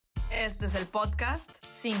Este es el podcast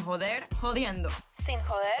Sin Joder Jodiendo. Sin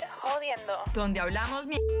joder, jodiendo. Donde hablamos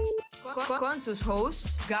con sus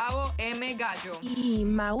hosts Gabo M. Gallo Y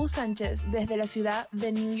Mau Sánchez desde la ciudad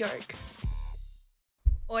de New York.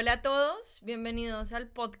 Hola a todos, bienvenidos al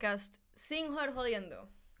podcast Sin Joder Jodiendo.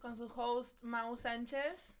 Con su host Mau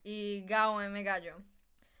Sánchez y Gabo M. Gallo.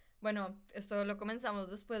 Bueno, esto lo comenzamos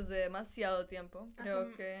después de demasiado tiempo.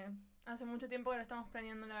 Creo que... Hace mucho tiempo que lo estamos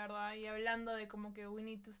planeando, la verdad, y hablando de como que we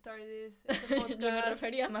need to start este podcast. Yo me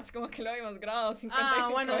refería más como que lo habíamos grabado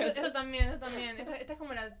 55 bueno, veces. eso también. Esta es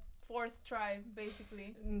como la fourth try,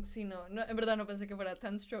 basically. Sí, no, en verdad no pensé que fuera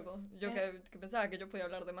tan struggle. Yo que pensaba que yo podía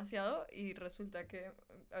hablar demasiado y resulta que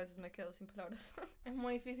a veces me quedo sin palabras. Es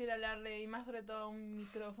muy difícil hablarle, y más sobre todo a un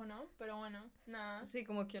micrófono, pero bueno, nada. Sí,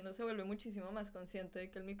 como que uno se vuelve muchísimo más consciente de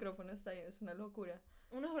que el micrófono está ahí, es una locura.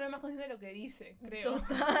 Uno se vuelve más consciente de lo que dice, creo.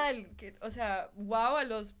 Total, o sea, wow a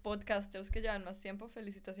los podcasters que llevan más tiempo,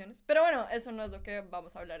 felicitaciones. Pero bueno, eso no es lo que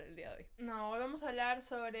vamos a hablar el día de hoy. No, hoy vamos a hablar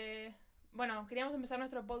sobre... Bueno, queríamos empezar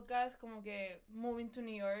nuestro podcast como que moving to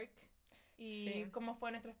New York y sí. Cómo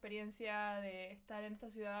fue nuestra experiencia de estar en esta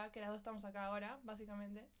ciudad, que las dos estamos acá ahora,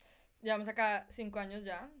 básicamente. Llevamos acá 5 años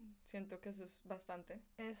ya, siento que eso es bastante.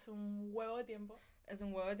 Es un huevo de tiempo. Es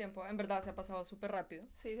un huevo de tiempo, en verdad se ha pasado súper rápido.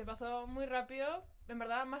 Sí, se pasó muy rápido, en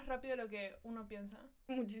verdad más rápido de lo que uno piensa.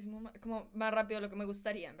 Muchísimo más, como más rápido de lo que me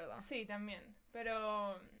gustaría, en verdad. Sí, también,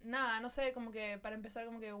 pero nada, no sé, como que para empezar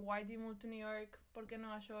como que why did you move to New York, ¿por qué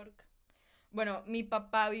Nueva York? Bueno, mi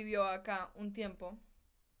papá vivió acá un tiempo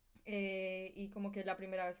y como que la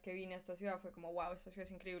primera vez que vine a esta ciudad fue como, wow, esta ciudad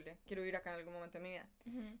es increíble, quiero vivir acá en algún momento de mi vida.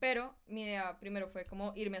 Uh-huh. Pero mi idea primero fue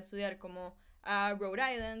como irme a estudiar como a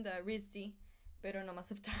Rhode Island, a RISD, pero no me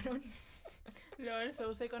aceptaron. LOL,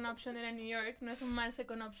 so second option era New York, no es un mal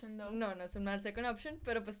second option though. No es un mal second option,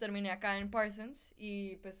 pero pues terminé acá en Parsons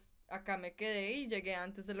y pues acá me quedé y llegué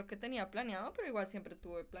antes de lo que tenía planeado, pero igual siempre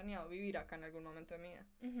tuve planeado vivir acá en algún momento de mi vida.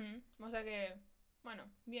 Uh-huh. O sea que, bueno,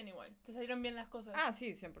 bien igual, te salieron bien las cosas. Ah,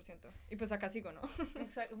 sí, 100%. Y pues acá sigo, ¿no?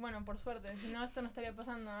 Exacto, bueno, por suerte, si no esto no estaría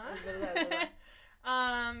pasando, ¿ah? Es verdad, es verdad.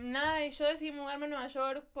 Nada, y yo decidí mudarme a Nueva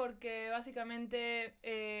York porque básicamente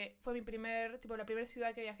fue la primera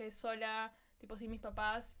ciudad que viajé sola, tipo sin mis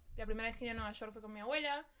papás. La primera vez que iba a Nueva York fue con mi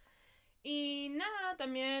abuela. Y nada,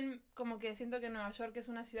 también como que siento que Nueva York es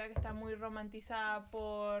una ciudad que está muy romantizada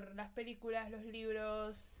por las películas, los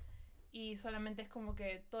libros, y solamente es como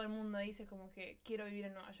que todo el mundo dice como que quiero vivir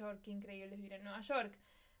en Nueva York, qué increíble es vivir en Nueva York,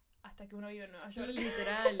 hasta que uno vive en Nueva York.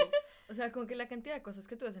 Literal. O sea, como que la cantidad de cosas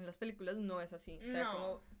que tú ves en las películas no es así. O sea, No,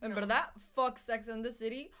 como, en no. verdad, fuck Sex and the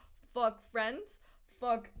City, fuck Friends,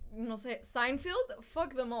 fuck, no sé, Seinfeld,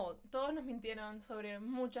 fuck them all. Todos nos mintieron sobre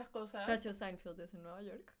muchas cosas. De hecho, Seinfeld es en Nueva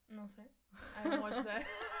York. No sé. I haven't watched that.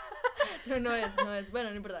 No es. Bueno,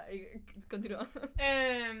 no importa. Continúa.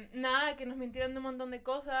 Nada, que nos mintieron de un montón de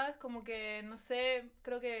cosas. Como que, no sé,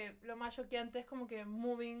 creo que lo más choqueante es como que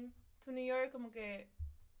moving to New York, como que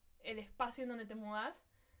el espacio en donde te mudas,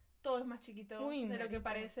 todo es más chiquito de lo que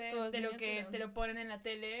parece, de lo que te lo ponen en la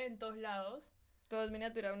tele, en todos lados. Todo es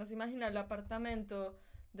miniatura. Uno se imagina el apartamento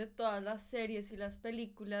de todas las series y las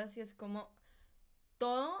películas y es como...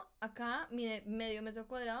 Todo acá mide medio metro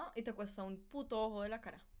cuadrado y te cuesta un puto ojo de la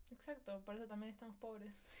cara. Exacto, por eso también estamos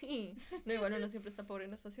pobres. Sí, no, igual uno siempre está pobre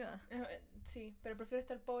en esta ciudad. Sí, pero prefiero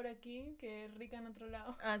estar pobre aquí que rica en otro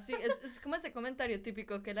lado. Ah, sí, es como ese comentario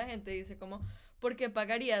típico que la gente dice como, ¿por qué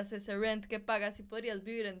pagarías ese rent que pagas si podrías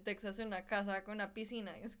vivir en Texas en una casa con una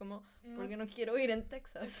piscina? Y es como, porque no quiero ir en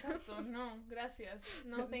Texas. Exacto, no, gracias.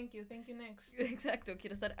 No, thank you next. Exacto,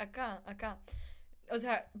 quiero estar acá. O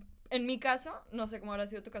sea, en mi caso, no sé cómo habrá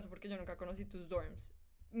sido tu caso porque yo nunca conocí tus dorms.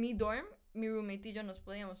 Mi dorm, mi roommate y yo nos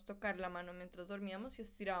podíamos tocar la mano mientras dormíamos y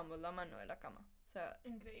estirábamos la mano de la cama. O sea,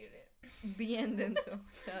 increíble. Bien denso.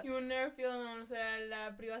 O sea, y un never feel alone, o sea,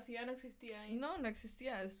 la privacidad no existía ahí. No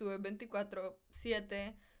existía. Estuve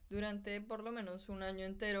 24/7 durante por lo menos un año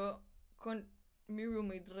entero con mi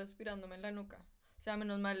roommate respirándome en la nuca. O sea,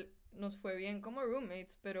 menos mal nos fue bien como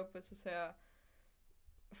roommates, pero pues, o sea,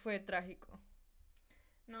 fue trágico.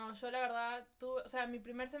 No, yo la verdad, o sea, mi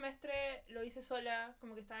primer semestre lo hice sola,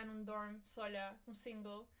 como que estaba en un dorm sola, un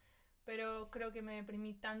single, pero creo que me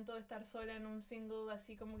deprimí tanto de estar sola en un single,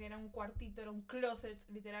 así como que era un cuartito, era un closet,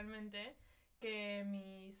 literalmente, que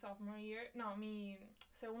mi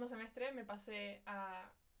segundo semestre me pasé a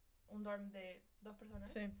un dorm de 2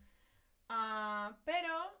 personas. Sí.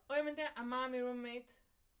 Pero, obviamente, amaba a mi roommate,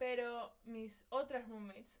 pero mis otras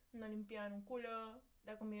roommates no limpiaban un culo,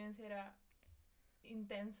 la convivencia era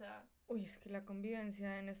intensa. Uy, es que la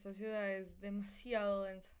convivencia en esta ciudad es demasiado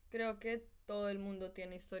densa. Creo que todo el mundo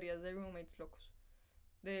tiene historias de roommates locos.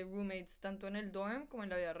 de roommates, tanto en el dorm como en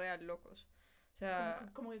la vida real, locos. O sea,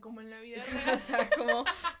 Como en la vida o real. sea, como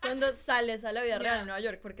cuando sales a la vida real Ya. en Nueva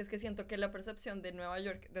York, porque es que siento que la percepción de Nueva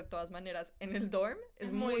York, de todas maneras, en el dorm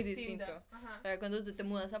es muy muy distinta. distinto. Ajá. O sea, cuando tú te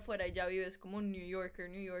mudas afuera y ya vives como un New Yorker,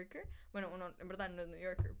 bueno, uno en verdad no es New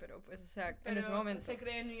Yorker, pero pues, o sea, en Pero ese momento se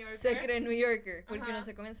cree New Yorker. se cree New Yorker, porque Ajá. uno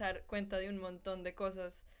se comienza a dar cuenta de un montón de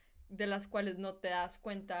cosas de las cuales no te das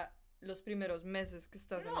cuenta los primeros meses que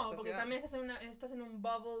estás en No, esta porque ciudad. también estás en un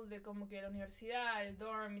bubble de como que la universidad, el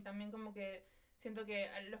dorm, y también como que siento que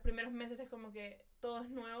los primeros meses es como que todo es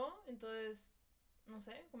nuevo, entonces, no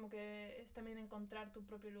sé, como que es también encontrar tu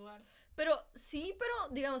propio lugar. Pero sí, pero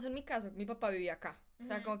digamos en mi caso, mi papá vivía acá. O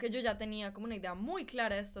sea, Ujú. como que yo ya tenía como una idea muy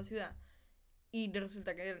clara de esta ciudad. Y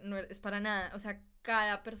resulta que no es para nada. O sea,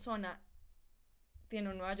 cada persona tiene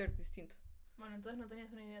un Nueva York distinto. Bueno, entonces no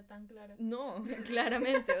tenías una idea tan clara. No,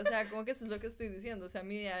 claramente. O sea, como que eso es lo que estoy diciendo. O sea,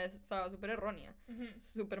 mi idea estaba súper errónea. Ujú.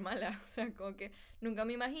 Súper mala. O sea, como que nunca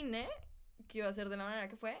me imaginé que iba a ser de la manera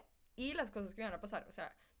que fue. Y las cosas que iban a pasar. O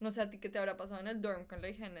sea, no sé a ti qué te habrá pasado en el dorm con la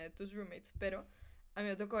higiene de tus roommates. Pero a mí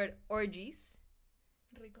me tocó ver orgies,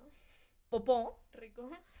 Rico, popó. rico.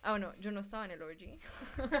 Ah, bueno, yo no estaba en el orgy.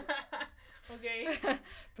 Ok.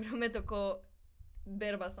 Pero me tocó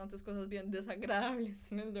ver bastantes cosas bien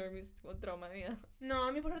desagradables en el dorm. Es como trauma de vida. No,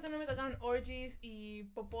 a mí por suerte no me tocaron orgies y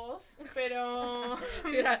popós, pero... Te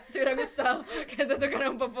hubiera gustado que te tocara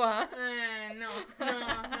un popó, ¿ah?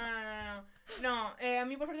 No, a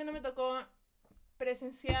mí por suerte no me tocó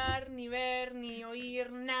presenciar, ni ver, ni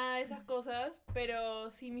oír nada de esas cosas, pero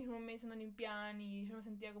sí mis roommates no limpiaban y yo me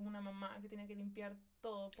sentía como una mamá que tenía que limpiar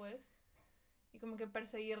todo, pues. Y como que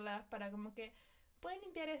perseguirlas para como que, pueden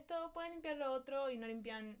limpiar esto, pueden limpiar lo otro, y no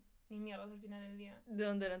limpian ni mierdas al final del día. ¿De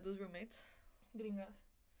dónde eran tus roommates? Gringas.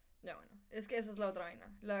 Ya, bueno. Es que esa es la otra vaina.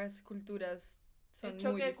 Las culturas son El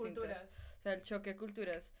choque muy de distintas. culturas. O sea, el choque de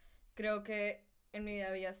culturas. Creo que en mi vida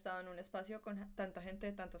había estado en un espacio con tanta gente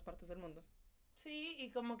de tantas partes del mundo. Sí,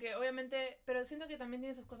 y como que obviamente, pero siento que también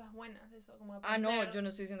tiene sus cosas buenas eso, como Ah, no, aprender. yo no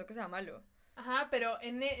estoy diciendo que sea malo. Ajá, pero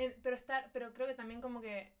pero creo que también como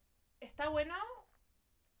que está bueno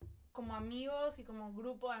como amigos y como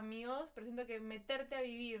grupo de amigos, pero siento que meterte a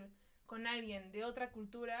vivir con alguien de otra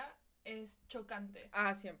cultura es chocante.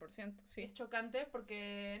 Ah, 100%, sí. Es chocante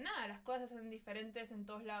porque nada, las cosas se hacen diferentes en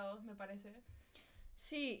todos lados, me parece.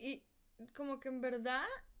 Sí, y como que en verdad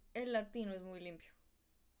el latino es muy limpio.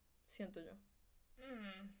 Siento yo.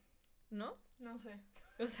 ¿No? No sé.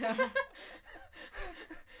 O sea,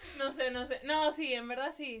 No sé. No, sí, en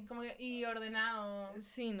verdad sí. Como que, y ordenado.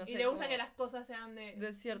 sí, no sé. Y le gusta como que las cosas sean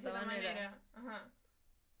de cierta manera. Ajá.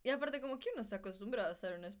 Y aparte como que uno está acostumbrado a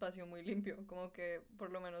estar en un espacio muy limpio, como que por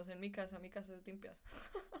lo menos en mi casa es limpia.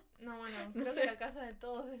 No, bueno, No creo sé. que la casa de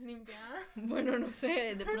todos es limpia. Bueno, no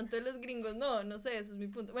sé, de pronto de los gringos no sé, ese es mi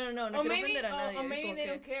punto. Bueno, no O quiero maybe, ofender a nadie. o maybe como they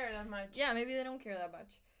que, don't care that much. yeah, maybe they don't care that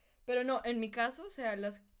much. Pero no, en mi caso, o sea,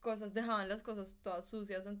 las cosas, dejaban las cosas todas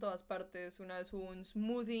sucias en todas partes. Una vez hubo un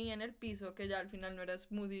smoothie en el piso que ya al final no era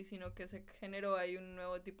smoothie, sino que se generó ahí un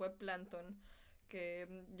nuevo tipo de plancton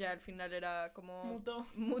que ya al final era como... Mutó.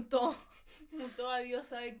 Mutó a Dios,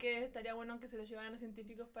 sabe que estaría bueno que se lo llevaran los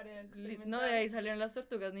científicos para experimentar. No, de ahí salieron las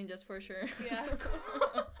tortugas ninjas, for sure. Qué asco.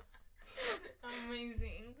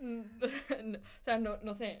 Amazing. O sea,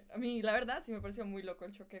 no sé, a mí la verdad sí me pareció muy loco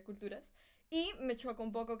el choque de culturas. Y me choca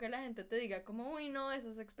un poco que la gente te diga como, uy, no,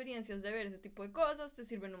 esas experiencias de ver ese tipo de cosas te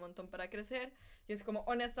sirven un montón para crecer. Y es como,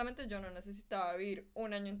 honestamente, yo no necesitaba vivir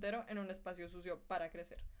un año entero en un espacio sucio para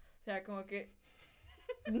crecer. O sea, como que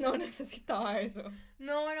no necesitaba eso.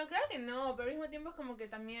 No, bueno, claro que no, pero al mismo tiempo es como que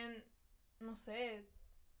también, no sé,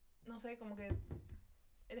 como que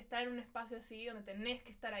el estar en un espacio así, donde tenés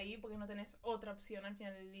que estar ahí porque no tenés otra opción al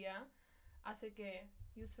final del día, hace que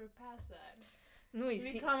you surpass that. No, y You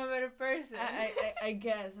sí, become a better person. I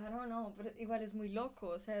guess, I don't know, pero igual es muy loco,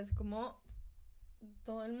 o sea, es como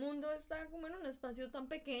todo el mundo está como en un espacio tan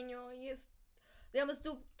pequeño y es, digamos,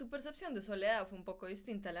 tu percepción de soledad fue un poco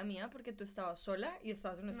distinta a la mía porque tú estabas sola y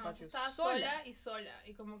estabas en un No, espacio yo estaba sola. sola,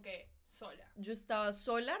 y como que sola. Yo estaba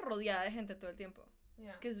sola rodeada de gente todo el tiempo,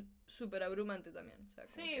 Yeah. que es súper abrumante también, o sea,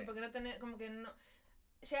 como Sí, que- porque no tenés, como que no...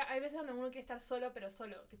 Ya hay veces donde uno quiere estar solo, pero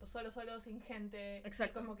solo, tipo solo, sin gente.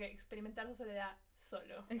 Exacto. Y como que experimentar su soledad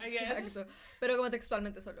solo. I guess. Exacto, pero como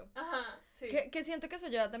textualmente solo. Ajá, sí. Que siento que eso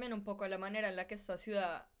lleva también un poco a la manera en la que esta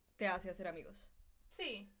ciudad te hace hacer amigos.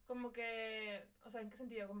 Sí, como que, o sea, ¿en qué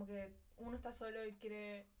sentido? Como que uno está solo y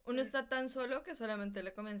quiere... Uno está tan solo que solamente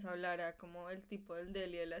le comienza a hablar a como el tipo del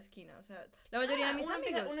deli de la esquina. O sea, la mayoría de mis uno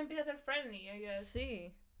amigos. uno empieza a ser friendly, I guess.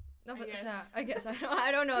 Sí. No, I but, o guess. sea, I guess,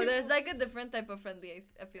 I don't know, there's like a different type of friendly,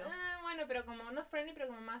 I feel. Bueno, pero como no friendly, pero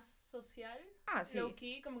como más social. Ah, sí. Low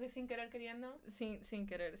key, como que sin querer queriendo. Sin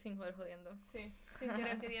querer, sin joder jodiendo. Sí, sin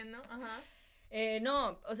querer queriendo, ajá.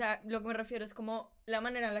 No, o sea, lo que me refiero es como la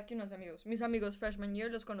manera en la que unos amigos, mis amigos freshman year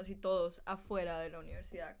los conocí todos afuera de la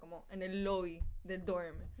universidad, como en el lobby del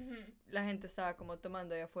dorm. Ujú. La gente estaba como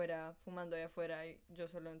tomando allá afuera, fumando allá afuera y yo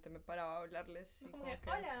solamente me paraba a hablarles. Y Como que,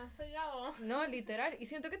 hola, soy Gabo. No, literal. Y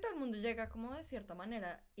siento que todo el mundo llega como de cierta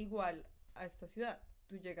manera igual a esta ciudad.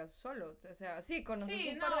 Tú llegas solo, o sea, sí, conoces Sí,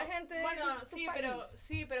 un no, par de gente bueno, en tu sí,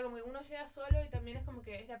 país. pero como que uno llega solo y también es como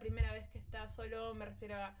que es la primera vez que está solo, me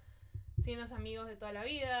refiero a sin los amigos de toda la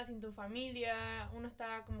vida, sin tu familia, uno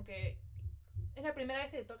está como que es la primera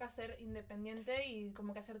vez que te toca ser independiente y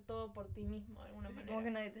como que hacer todo por ti mismo de alguna Sí, manera. como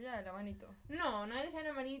que nadie te lleva de la manito. No, nadie te lleva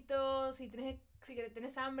la manito, si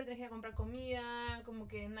tenés hambre tenés que ir a comprar comida, como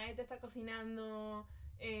que nadie te está cocinando,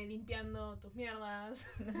 limpiando tus mierdas,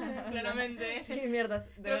 claramente. Sí, mierdas,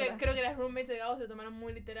 de verdad. Creo que las roommates de Gabo se lo tomaron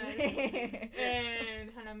muy literal. Sí.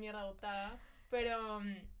 Dejan la mierda botada.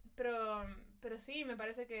 Pero sí, me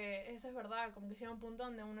parece que eso es verdad. Como que llega un punto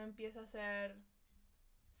donde uno empieza a ser,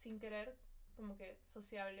 sin querer, como que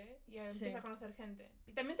sociable y empieza a conocer gente.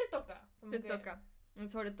 Y también te toca. Como Te que, toca.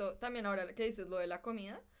 Sobre todo, también ahora que dices lo de la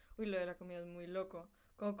comida. Uy, lo de la comida es muy loco.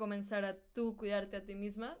 Como comenzar a tú cuidarte a ti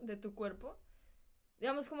misma, de tu cuerpo.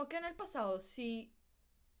 Digamos, como que en el pasado sí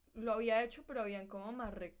lo había hecho, pero habían como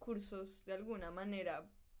más recursos de alguna manera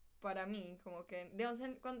para mí. Como que, digamos,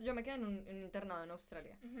 cuando yo me quedé en un internado en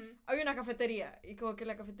Australia, ujú. había una cafetería y como que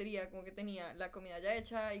la cafetería como que tenía la comida ya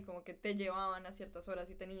hecha y como que te llevaban a ciertas horas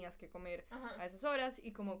y tenías que comer Ajá. a esas horas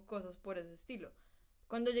y como cosas por ese estilo.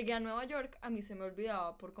 Cuando llegué a Nueva York, a mí se me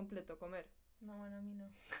olvidaba por completo comer. No, bueno, a mí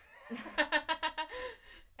no.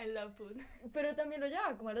 I love food. Pero también lo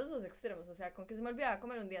llevaba como a los dos extremos, o sea, con que se me olvidaba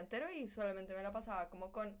comer un día entero y solamente me la pasaba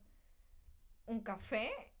como con un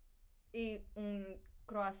café y un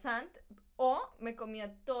croissant o me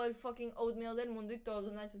comía todo el fucking oatmeal del mundo y todos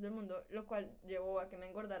los nachos del mundo, lo cual llevó a que me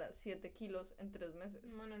engordara 7 kilos en 3 meses.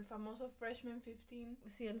 Bueno, el famoso freshman 15.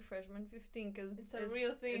 Sí, el freshman 15, que It's a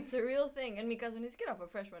real thing. It's a real thing. En mi caso ni siquiera fue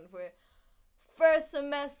freshman, fue first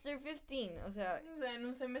semester 15. O sea, En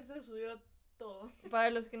un semestre subió todo. para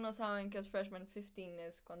los que no saben qué es freshman 15,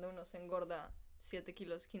 es cuando uno se engorda 7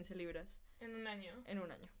 kilos, 15 libras En un año. en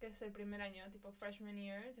un año. Que es el primer año, tipo freshman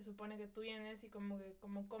year. Se supone que tú vienes y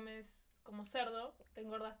como comes como cerdo, te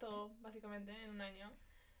engordas todo, básicamente, en un año.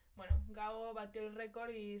 Bueno, Gabo batió el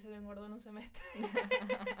récord y se lo engordó en un semestre.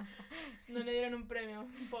 No le dieron un premio,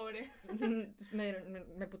 pobre.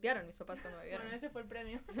 Me putearon mis papás cuando me vieron. Bueno, ese fue el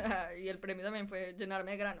premio. Y el premio también fue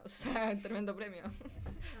llenarme de granos. O sea, tremendo premio.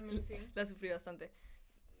 Amazing. La sufrí bastante.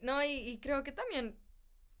 No, y creo que también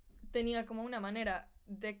tenía como una manera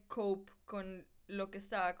de cope con lo que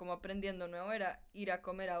estaba como aprendiendo nuevo, era ir a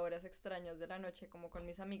comer a horas extrañas de la noche, como con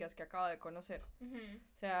mis amigas que acabo de conocer. Ujú.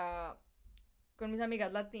 O sea, con mis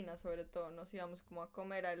amigas latinas sobre todo, nos íbamos como a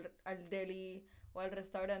comer al deli o al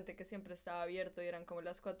restaurante que siempre estaba abierto y eran como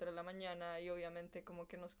las 4 de la mañana y obviamente como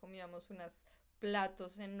que nos comíamos unos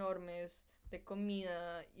platos enormes de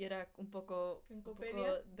comida y era un poco... ¿En un poco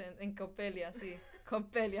Copelia? en Copelia, sí.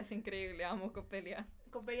 Copelia es increíble, amo Copelia.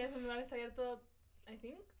 Copelia es un lugar que está abierto, I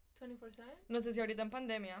think, 24/7. No sé si ahorita en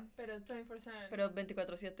pandemia, Pero 24/7. pero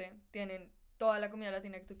 24/7 tienen toda la comida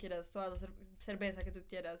latina que tú quieras, toda la cerveza que tú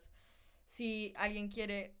quieras. Si alguien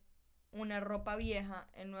quiere una ropa vieja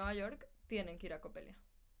en Nueva York, tienen que ir a Copelia.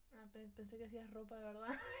 Ah, pensé que hacías ropa de verdad.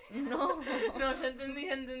 No. No, ya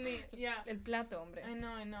entendí. Ya. El plato, hombre. I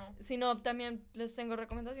know. Si no, también les tengo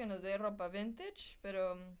recomendaciones de ropa vintage,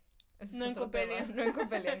 pero eso es No en otro Copelia. tema. No en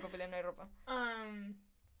Copelia, en Copelia no hay ropa. Um,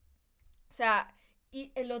 O sea,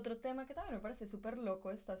 y el otro tema que también me parece súper loco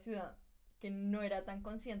de esta ciudad, que no era tan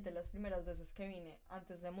consciente las primeras veces que vine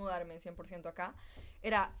antes de mudarme 100% acá,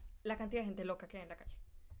 era la cantidad de gente loca que hay en la calle.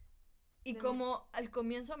 Y De como al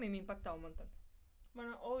comienzo a mí me impactaba un montón.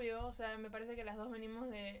 bueno, obvio, o sea, me parece que las dos venimos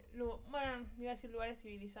de, bueno, iba a decir lugares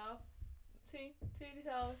civilizados. Sí,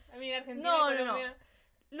 civilizados. A mí de Argentina No, y no, no. Colombia.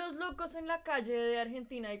 Los locos en la calle de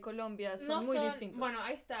Argentina y Colombia son muy distintos. Bueno,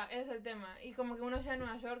 ahí está, ese es el tema. Y como que uno llega a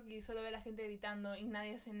Nueva York y solo ve a la gente gritando y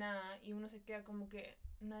nadie hace nada. Y uno se queda como que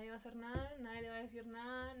nadie va a hacer nada, nadie le va a decir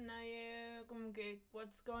nada, nadie como que,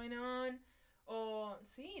 what's going on? O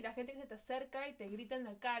sí, la gente que se te acerca y te grita en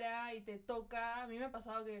la cara y te toca. A mí me ha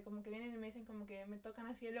pasado que como que vienen y me dicen como que me tocan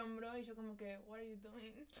así el hombro y yo como que, what are you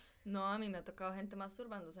doing? No, a mí me ha tocado gente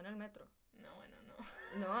masturbándose en el metro. No, bueno, no.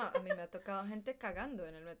 No, a mí me ha tocado gente cagando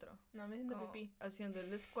en el metro. No, me siento Como pipí. haciendo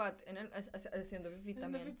el squat, haciendo pipí Haciendo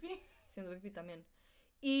también. pipí. Haciendo pipí también.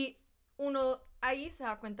 Y uno ahí se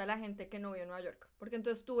da cuenta la gente que no vive en Nueva York. Porque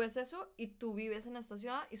entonces tú ves eso y tú vives en esta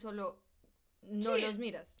ciudad y solo no Sí. los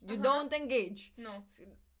miras. You Ajá. don't engage. No.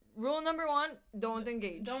 Rule number 1, don't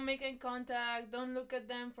engage. Don't make eye contact. Don't look at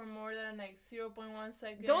them for more than like 0.1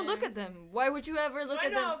 seconds. Don't look at them. Why would you ever look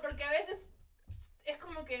at them? Bueno, porque a veces es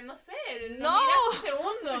como que, no sé, No. miras un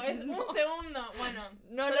segundo. Es No. un segundo. Bueno,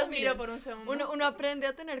 No yo los los miro miren. por un segundo. Uno aprende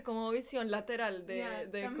a tener como visión lateral de, Ya,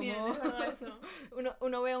 de también, como... es verdad eso.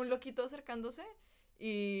 uno ve a un loquito acercándose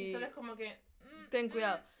Y y... solo es como que... Ten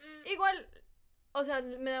cuidado. Igual, o sea,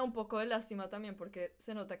 me da un poco de lástima también porque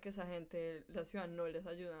se nota que esa gente, la ciudad no les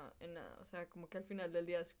ayuda en nada. O sea, como que al final del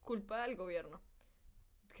día es culpa del gobierno.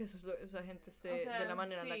 Que esa gente esté O sea, de la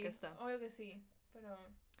manera en la sí, que está. obvio que sí, pero...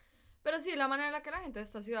 Pero sí, la manera en la que la gente de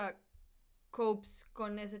esta ciudad copes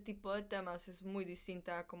con ese tipo de temas es muy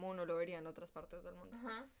distinta a como uno lo vería en otras partes del mundo.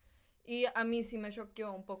 Ajá. Y a mí sí me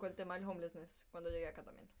choqueó un poco el tema del homelessness cuando llegué acá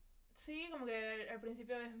también. Sí, como que al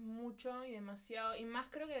principio es mucho y demasiado, y más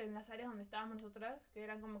creo que en las áreas donde estábamos nosotras, que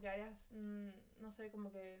eran como que áreas, no sé, como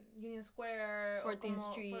que Union Square 14th o como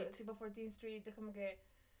Street. tipo 14th Street, es como que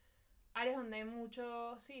áreas donde hay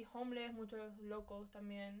muchos, sí, homeless, muchos locos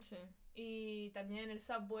también, Sí. y también el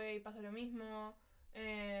subway pasa lo mismo,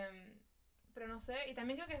 pero no sé, y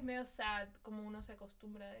también creo que es medio sad como uno se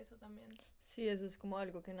acostumbra a eso también. Sí, eso es como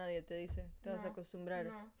algo que nadie te dice. Te vas a No, acostumbrar.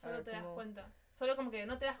 No, solo a te das como- cuenta. Solo como que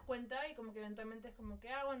no te das cuenta y como que eventualmente es como que,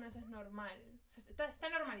 bueno, eso es normal. Está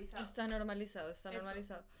normalizado. Está normalizado, está Eso.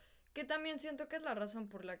 normalizado. Que también siento que es la razón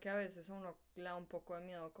por la que a veces a uno le da un poco de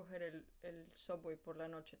miedo coger el subway por la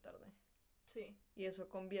noche tarde. Sí. Y eso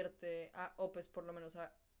convierte o pues por lo menos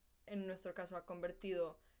en nuestro caso ha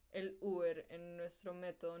convertido el Uber en nuestro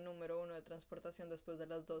método número 1 de transportación después de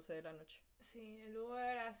las 12 de la noche. Sí, el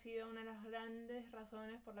Uber ha sido una de las grandes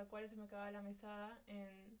razones por la cual se me acaba la mesada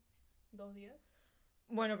en 2 días.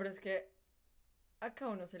 Bueno, pero es que acá a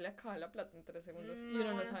uno se le acaba la plata en 3 segundos y uno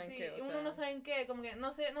no bueno, sabe en sí, qué. O uno sea, no sabe en qué, como que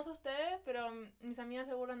no sé ustedes, pero mis amigas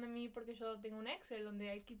se burlan de mí porque yo tengo un Excel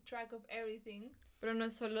donde I keep track of everything. pero no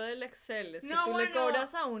es solo del Excel, es que No, tú le bueno.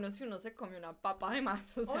 cobras a uno si uno se come una papa de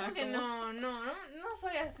más. O sea, Obvio que como- no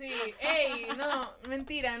soy así. Ey, no,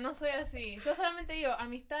 mentira, no soy así. Yo solamente digo,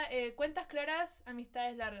 cuentas claras,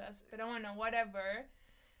 amistades largas. Pero bueno, whatever.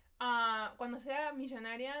 Cuando sea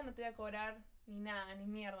millonaria no te voy a cobrar ni nada, ni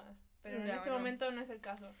mierdas. Pero en Ya, este bueno. momento no es el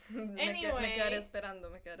caso. me Anyway. quedaré esperando,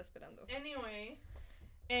 me quedaré esperando. Anyway,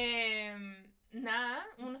 nada,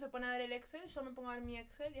 uno se pone a ver el Excel, yo me pongo a ver mi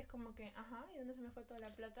Excel y es como que, ajá, ¿y dónde se me fue toda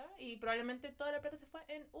la plata? Y probablemente toda la plata se fue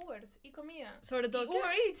en Ubers y comida. Sobre todo Y que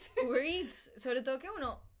Uber Eats. Uber Eats, sobre todo que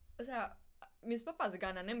uno, o sea, mis papás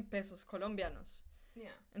ganan en pesos colombianos.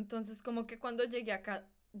 Yeah. Entonces, como que cuando llegué acá,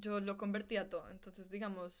 yo lo convertía todo. Entonces,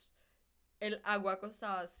 digamos, el agua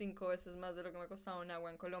costaba 5 veces más de lo que me costaba un agua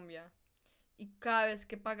en Colombia. Y cada vez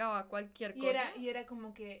que pagaba cualquier cosa... Y era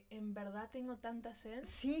como que, ¿en verdad tengo tanta sed?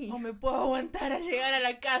 Sí. ¿O me puedo aguantar a llegar a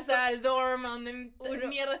la casa, al dorm, a donde Uno-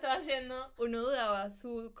 mierda estaba yendo? Uno dudaba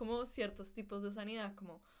como ciertos tipos de sanidad,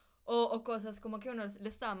 como... O cosas como que uno le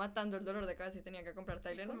estaba matando el dolor de cabeza y tenía que comprar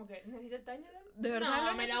Tylenol. Como que, ¿necesitas Tylenol? De verdad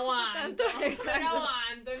No, lo me la necesito aguanto. tanto. Me Exacto. la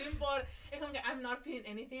aguanto, no importa. Es como que, I'm not feeling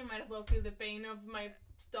anything, I might as well feel the pain of my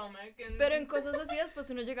stomach. And... Pero en cosas así después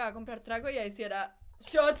uno llegaba a comprar trago y ahí sí era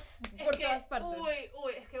shots por que, todas partes.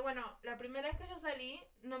 Uy, es que bueno, la primera vez que yo salí,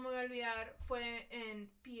 no me voy a olvidar, fue en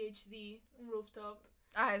PhD, un rooftop,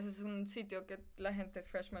 Ah, ese es un sitio que la gente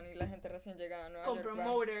freshman y la gente recién llegada a Nueva con York va.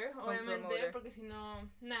 promoter, Con obviamente, promoter. porque si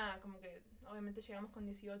no, nada, como que obviamente llegamos con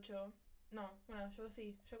 18. No, bueno,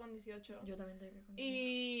 yo con 18. Yo también llegué con 18.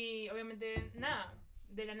 Y obviamente, nada,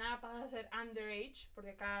 de la nada pasas a ser underage, porque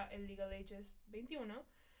acá el legal age es 21.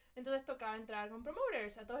 Entonces tocaba entrar con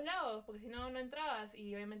promoters a todos lados, porque si no, no entrabas.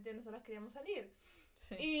 Y obviamente nosotros queríamos salir.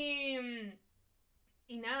 Sí.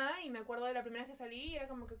 Y nada, y me acuerdo de la primera vez que salí, era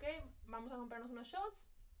como que, ok, vamos a comprarnos unos shots.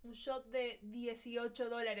 Un shot de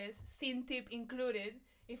 $18, sin tip included.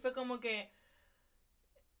 Y fue como que...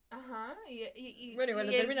 Ajá, Bueno, igual y lo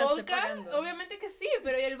el terminaste vodka, pagando. obviamente que sí,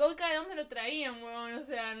 pero ¿y el vodka de dónde lo traían, huevón? O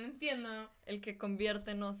sea, no entiendo. El que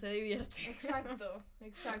convierte no se divierte.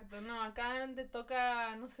 Exacto. No, acá te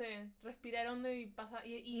toca, no sé, respirar hondo y pasar,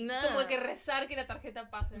 y Nah. como que rezar que la tarjeta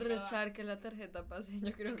pase. en verdad. Rezar que la tarjeta pase.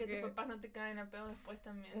 Yo creo Y que que... tus papás no te caen a pedo después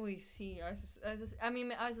también. Uy, sí, a veces a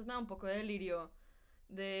veces me da un poco de delirio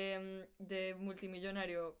de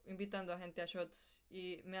multimillonario invitando a gente a shots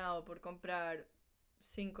y me ha dado por comprar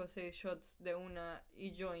 5 o 6 shots de una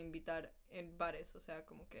y yo invitar en bares, o sea,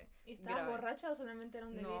 como que... ¿Y estabas grave. borracha o solamente era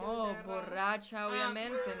un delirio? que te No, agarraba? borracha,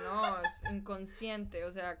 obviamente, no, es inconsciente,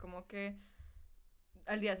 o sea, como que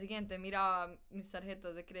al día siguiente miraba mis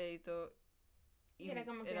tarjetas de crédito Y era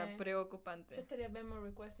como era que preocupante. yo estaría Venmo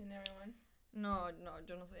requesting everyone. No,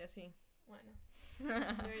 yo no soy así. Bueno,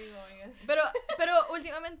 there you go, I guess. Pero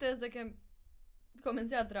últimamente desde que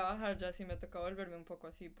comencé a trabajar ya sí me toca volverme un poco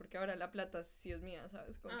así, porque ahora la plata sí es mía,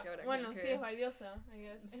 ¿sabes? Como que ahora bueno, como que sí, es valiosa, I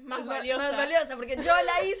guess. Es más es valiosa. más valiosa porque yo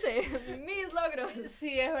la hice, mis logros.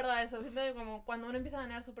 Sí, es verdad eso. Siento que como cuando uno empieza a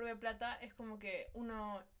ganar su propia plata, es como que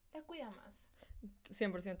uno la cuida más.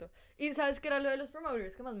 100%. Y ¿sabes qué era lo de los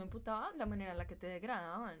promoters que más me emputaba? La manera en la que te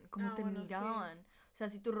degradaban, cómo te bueno, miraban. sí. O sea,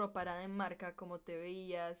 si tu ropa era de marca, cómo te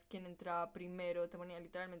veías, quién entraba primero, te ponía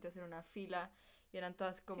literalmente a hacer una fila y eran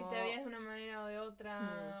todas como... Si te veías de una manera o de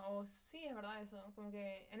otra, o sí, es verdad eso, como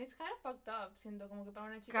que, and it's kind of fucked up, siento, como que para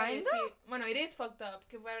una chica de bueno, it is fucked up,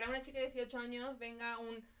 que para una chica de 18 años venga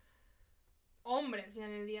un hombre al final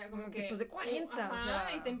del día, como que... Tipos de 40, ajá, o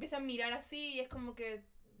sea... y te empieza a mirar así y es como que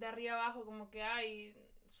de arriba abajo, como que, ay,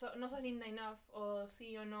 no sos linda enough, o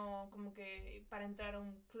sí o no, como que para entrar a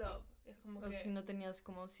un club, es como o que... si no tenías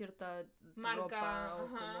como cierta marca, ropa o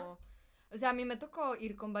ajá. como... O sea, a mí me tocó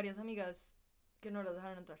ir con varias amigas que no las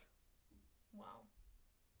dejaron entrar. Wow.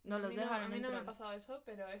 No las dejaron a mí entrar. no me ha pasado eso,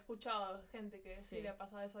 pero he escuchado gente que sí Sí. le ha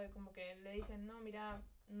pasado eso de como que le dicen, no, mira,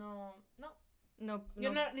 no. No,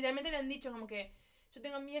 Yo no, literalmente le han dicho como que, yo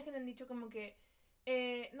tengo amigas que le han dicho como que,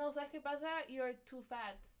 no, ¿sabes qué pasa? You're too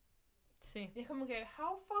fat. Sí. Y es como que,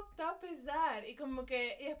 how fucked up is that? Y como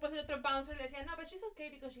que, y después el otro bouncer le decía, no, but she's okay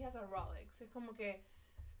because she has a Rolex. Es como que...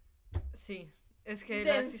 Sí. Es que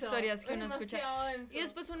denso, las historias que uno escucha... denso. Y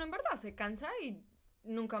después uno en verdad se cansa y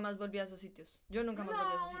nunca más volví a esos sitios. Yo nunca más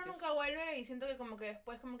volví a esos uno sitios. nunca vuelve y siento que como que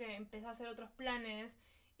después como que empezás a hacer otros planes.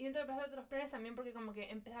 Y siento que empezás a hacer otros planes también porque como que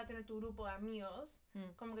empezás a tener tu grupo de amigos.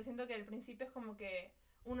 Como que siento que al principio es como que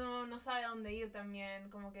uno no sabe a dónde ir también.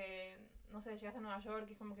 Como que, no sé, llegas a Nueva York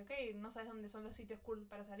y es como que, ok, no sabes dónde son los sitios cool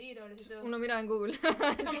para salir o los sitios... Uno miraba en Google.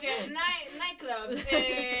 Es como que nightclubs,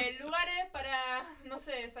 lugares para, no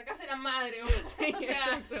sé, sacarse la madre. O sea,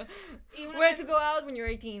 Exacto. y uno Where to go out when you're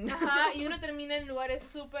 18. Ajá, y uno termina en lugares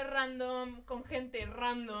súper random, con gente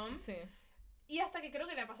random. Sí. Y hasta que creo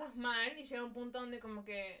que la pasas mal y llega un punto donde como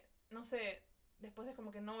que, no sé, después es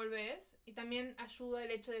como que no volvés. Y también ayuda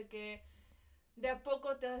el hecho de que de a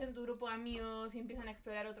poco te das en tu grupo de amigos y empiezan a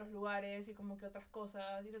explorar otros lugares y como que otras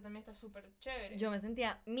cosas. Y eso también está súper chévere. Yo me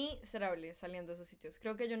sentía miserable saliendo de esos sitios.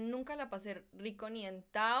 Creo que yo nunca la pasé rico ni en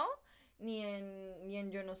Tao, ni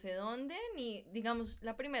en yo no sé dónde, ni, digamos,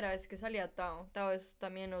 la primera vez que salí a Tao. Tao es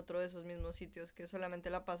también otro de esos mismos sitios que solamente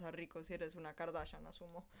la pasa rico si eres una Kardashian,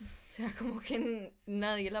 asumo. O sea, como que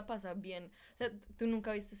nadie la pasa bien. O sea, tú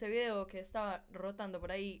nunca viste ese video que estaba rotando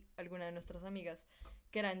por ahí alguna de nuestras amigas,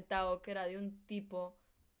 que era en Tao, que era de un tipo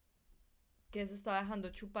que se estaba dejando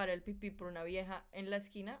chupar el pipí por una vieja en la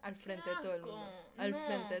esquina al frente de todo el mundo. Al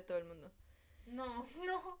frente de todo el mundo. No.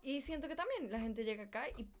 Y siento que también la gente llega acá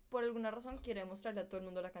y por alguna razón quiere mostrarle a todo el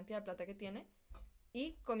mundo la cantidad de plata que tiene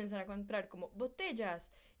y comienzan a comprar como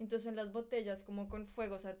botellas. Entonces son las botellas como con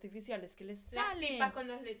fuegos artificiales que les Las salen. tipas con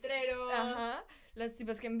los letreros. Ajá. Las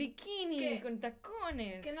tipas que en bikini, con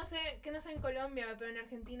tacones. Que no sé en Colombia, pero en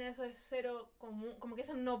Argentina eso es cero común. Como que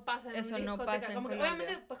eso no pasa en Eso una no discoteca. pasa en como que Colombia.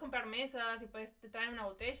 obviamente puedes comprar mesas y te traen una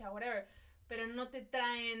botella, whatever. Pero no te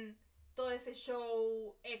traen todo ese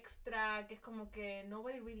show extra que es como que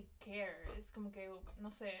nobody really cares. Es como que,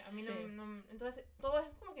 no sé, a mí Sí. no. Entonces todo es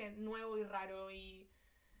como que nuevo y raro y...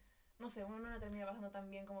 No sé, uno no la termina pasando tan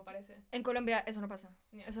bien como parece. En Colombia eso no pasa.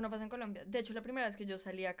 Yeah. Eso no pasa en Colombia. De hecho, la primera vez que yo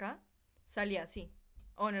salí acá, salí así.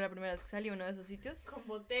 O bueno, la primera vez que salí a uno de esos sitios. Con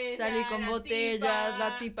botellas. Salí con la botellas, tipa,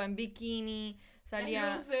 la tipa en bikini. Salía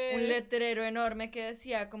las luces. un letrero enorme que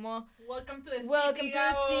decía como Welcome to the Welcome city, to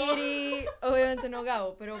Gabo. the city. Obviamente no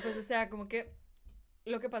Gabo, pero pues o sea, como que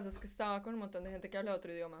lo que pasa es que estaba con un montón de gente que habla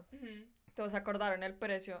otro idioma. Uh-huh. Todos acordaron el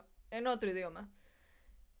precio en otro idioma.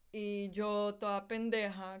 Y yo, toda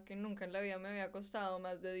pendeja, que nunca en la vida me había costado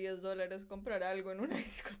más de $10 comprar algo en una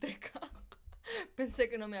discoteca, pensé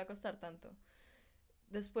que no me iba a costar tanto.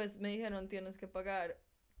 Después me dijeron, tienes que pagar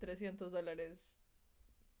 $300.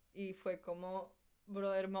 Y fue como,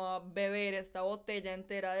 brother, me voy a beber esta botella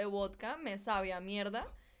entera de vodka, me sabe a mierda.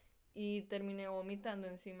 Y terminé vomitando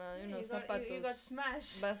encima de unos zapatos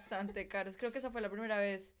bastante caros. Creo que esa fue la primera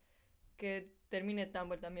vez que terminé tan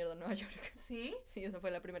vuelta a mierda en Nueva York. ¿Sí? Sí, esa fue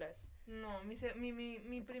la primera vez. No,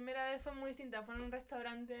 mi primera vez fue muy distinta. Fue en un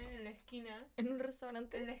restaurante en la esquina. ¿En un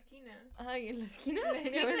restaurante? En la esquina. Ay, ¿en la esquina? En la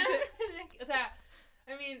esquina. ¿Seriamente? O sea,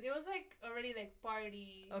 I mean, it was like already like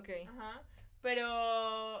party. Ok. Ajá. Pero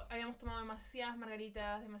habíamos tomado demasiadas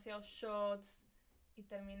margaritas, demasiados shots. Y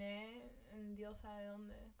terminé en Dios sabe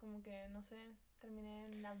dónde. Como que, no sé. terminé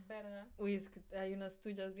en la verga. Uy, es que hay unas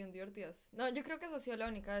tuyas bien divertidas. No, yo creo que esa ha sido la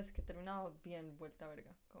única vez que he terminado bien vuelta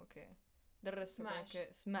verga. Como que, de resto, como Smash.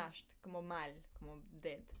 que smashed, como mal, como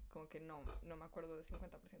dead. Como que no me acuerdo del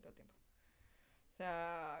 50% del tiempo. O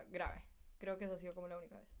sea, grave. Creo que esa ha sido como la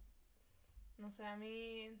única vez. No sé, a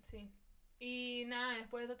mí sí. Y nada,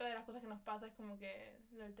 después otra de las cosas que nos pasa es como que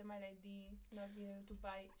el tema del ID, not being able to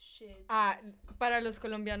buy shit. Ah, para los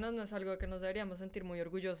colombianos no es algo que nos deberíamos sentir muy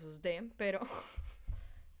orgullosos de, pero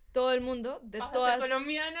todo el mundo, de ¿Vas a todas, ser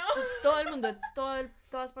colombiano? todo el mundo,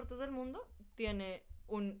 todas partes del mundo, tiene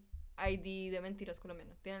un ID de mentiras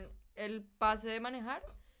colombiano. Tienen el pase de manejar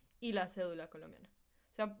y la cédula colombiana.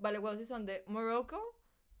 O sea, vale, huevos, si son de Morocco,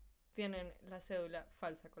 tienen la cédula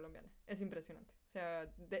falsa colombiana. Es impresionante. O sea,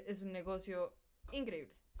 es un negocio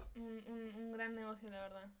increíble. Un gran negocio, la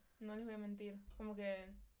verdad. No les voy a mentir. Como que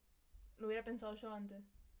lo hubiera pensado yo antes.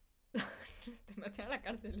 Te meten a la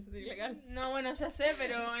cárcel, es ilegal. No, bueno, ya sé,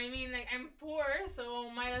 pero I mean, like, I'm poor, so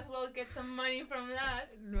might as well get some money from that.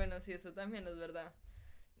 Bueno, sí, eso también es verdad.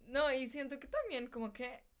 No, y siento que también como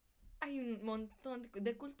que hay un montón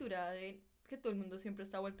de cultura de que todo el mundo siempre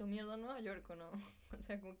está vuelto mierda a Nueva York, ¿o no? O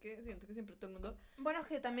sea, como que siento que siempre todo el mundo Bueno, es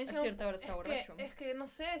que también a llega cierta hora está borracho. es que, no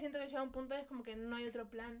sé, siento que llega un punto es como que no hay otro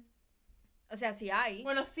plan. O sea, sí hay.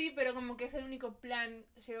 Bueno, sí, pero como que es el único plan,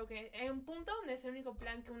 llegó que hay un punto donde es el único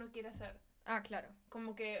plan que uno quiere hacer. Ah, claro.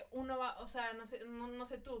 Como que uno va, o sea, no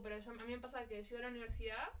sé tú, pero a mí me pasa que yo a la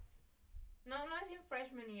universidad, no es en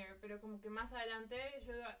freshman year, pero como que más adelante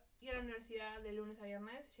yo iba a la universidad de lunes a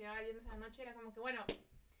viernes, llegaba el viernes a la noche, era como que, bueno,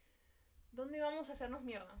 ¿dónde vamos a hacernos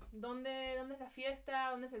mierda? ¿Dónde es la fiesta?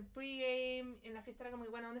 ¿Dónde es el pregame? En la fiesta era como que,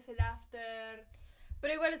 bueno, ¿dónde es el after?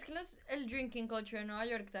 Pero igual es que el drinking culture en Nueva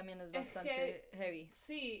York también es bastante heavy.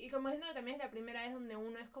 Sí, y como siento que también es la primera vez donde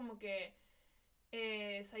uno es como que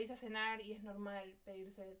salís a cenar y es normal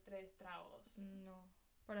pedirse 3 tragos. No,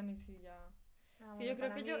 para mí sí ya. Ah, Sí, bueno, yo creo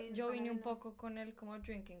para que mí- yo para vine mí un no. poco con el como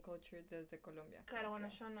drinking culture desde Colombia. Claro, como bueno,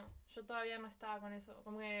 que- yo no. Yo todavía no estaba con eso.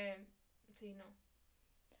 Como que, sí, no.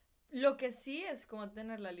 Lo que sí es como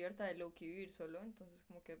tener la libertad de low-key vivir solo, entonces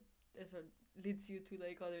como que eso leads you to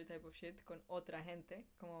like other type of shit con otra gente,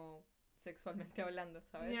 como sexualmente hablando,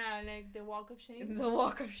 ¿sabes? Yeah, like the walk of shame. The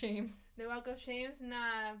walk of shame. The walk of shames,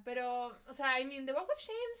 nada. Pero, o sea, I mean, the walk of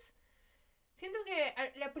shames, siento que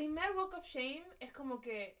la primer walk of shame es como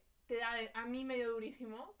que te da a mí medio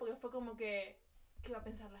durísimo, porque fue como que, ¿qué va a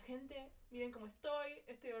pensar la gente? Miren cómo estoy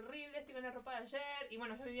horrible, estoy con la ropa de ayer. Y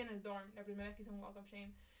bueno, yo vivía en el dorm la primera vez que hice un walk of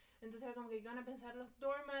shame. Entonces era como que, ¿qué van a pensar los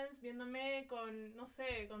dormans viéndome con, no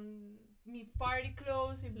sé, con mi party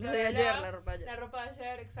clothes y bla, Lo de bla, ayer, bla? la ropa ayer. La ropa de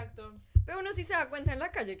ayer, exacto. Pero uno sí se da cuenta en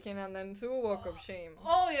la calle quién anda en su walk of shame.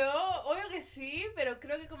 Obvio que sí, pero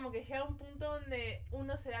creo que como que llega un punto donde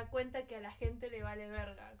uno se da cuenta que a la gente le vale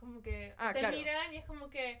verga. Como que Ah, te claro. miran y es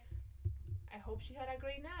como que, I hope she had a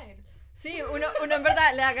great night. Sí, uno en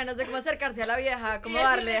verdad le da ganas de como acercarse a la vieja, como Y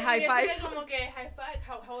darle decirle- high y decirle five. como que, high five,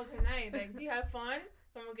 how was your night? Like, do you have fun?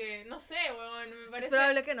 Como que, no sé, weón, me Es parece...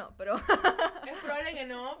 probable que no, pero... Es probable que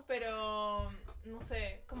no, pero no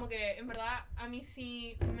sé, como que en verdad a mí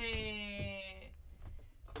sí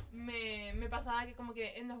me pasaba que como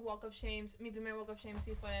que en los walk of shames, mi primer walk of shame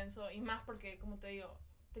sí fue denso, y más porque, como te digo,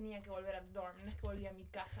 tenía que volver al dorm, no es que volvía a mi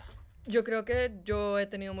casa. Yo creo que yo he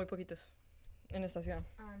tenido muy poquitos en esta ciudad.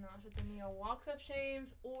 Ah, no, yo tenía walks of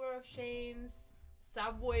shames, Uber of shames,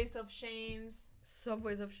 subways of shames.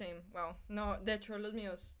 Subways of shame, wow. No, de hecho los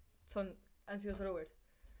míos han sido solo Uber.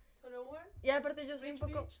 ¿Solo Uber? Y aparte yo soy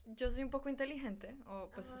Rich yo soy un poco inteligente, o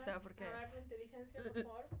pues A o ver, sea, porque A ver, la inteligencia, por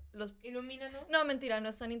favor. los... Ilumínanos. No, mentira, no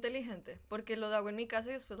es tan inteligente, porque lo hago en mi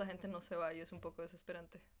casa y después la gente no se va y es un poco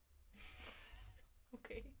desesperante. Ok.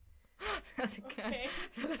 Así que Ok.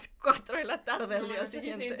 son las 4 de la tarde al No, día yo sí soy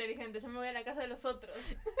siguiente. inteligente, yo me voy a la casa de los otros.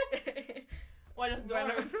 O a los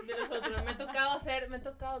Bueno. dorms de los otros. Me ha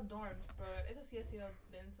tocado dorms, pero eso sí ha sido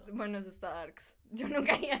denso. Bueno, eso está darks. Yo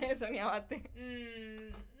nunca haría eso, ni abate.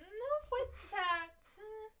 No fue, o sea,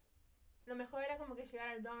 lo mejor era como que llegar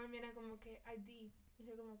al dorm y era como que ID. Y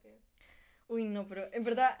yo como que, Uy, no, pero en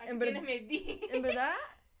verdad, aquí tienes mi ID. en verdad,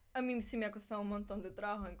 a mí sí me ha costado un montón de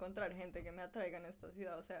trabajo encontrar gente que me atraiga en esta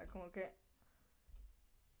ciudad. O sea, como que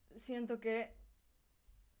siento que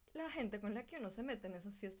la gente con la que uno se mete en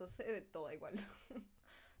esas fiestas se ve toda igual.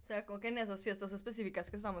 O sea, como que en esas fiestas específicas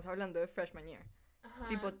que estamos hablando de freshman year. Ajá.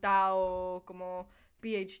 Tipo Tao, como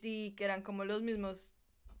PhD, que eran como los mismos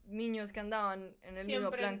niños que andaban en el mismo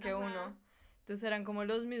Siempre, plan que ajá. uno. Entonces eran como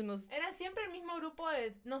los mismos. Era siempre el mismo grupo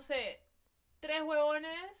de, no sé, 3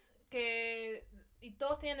 huevones que... Y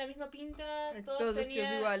todos tenían la misma pinta, Todos vestidos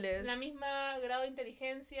tenían iguales. la misma grado de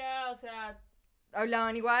inteligencia, o sea,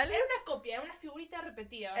 hablaban igual. Era una copia, era una figurita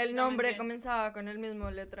repetida. El nombre básicamente. comenzaba con el mismo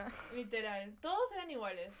letra. Literal. Todos eran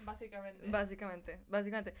iguales, básicamente.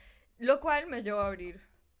 Básicamente. Lo cual me llevó a abrir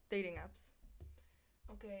dating apps.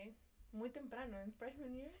 Ok. Muy temprano, en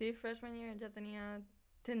freshman year. Sí, freshman year ya tenía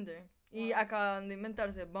Tinder. Y Wow. acaban de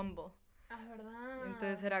inventarse Bumble. Ah, es verdad.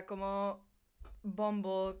 Entonces era como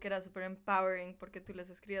Bumble, que era súper empowering porque tú les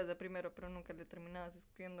escribías de primero, pero nunca le terminabas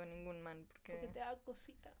escribiendo a ningún man. Porque te da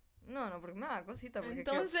cosita. No, porque me da cosita, porque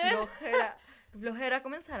qué Entonces. flojera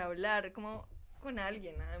comenzar a hablar como con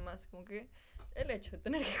alguien, además, como que el hecho de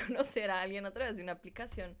tener que conocer a alguien a través de una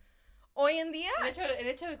aplicación. Hoy en día, El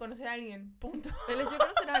hecho de conocer a alguien, punto. el hecho de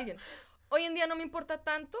conocer a alguien, hoy en día no me importa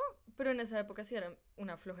tanto, pero en esa época sí era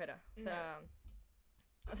una flojera.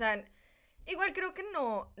 O sea, igual creo que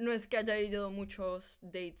no es que haya ido muchos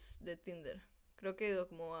dates de Tinder. Creo que he ido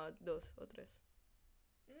como a 2 o 3.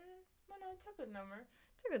 Bueno, it's a good number.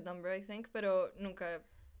 It's a good number, I think, pero nunca.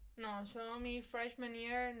 No, yo mi freshman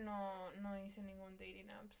year no hice ningún dating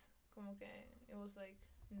apps. Como que it was like,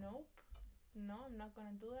 nope, no, I'm not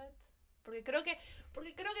gonna do that. Porque creo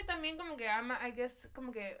que también como que I guess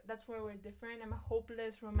como que that's where we're different. I'm a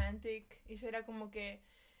hopeless romantic. Y yo era como que,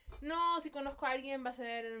 no, si conozco a alguien va a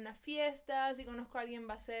ser en una fiesta, si conozco a alguien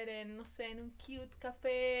va a ser en, no sé, en un cute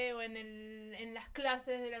café o en las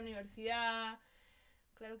clases de la universidad.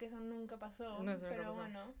 Claro que eso nunca pasó, No, eso nunca pero pasó.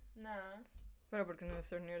 bueno, nada. Pero porque en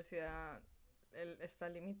nuestra universidad está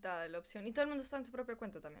limitada la opción. Y todo el mundo está en su propio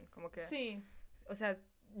cuento también. Como que. Sí, O sea,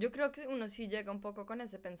 yo creo que uno sí llega un poco con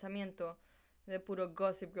ese pensamiento de puro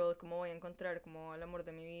gossip girl, como voy a encontrar como el amor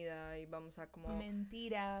de mi vida y vamos a como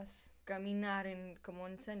mentiras. caminar como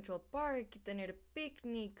en Central Park y tener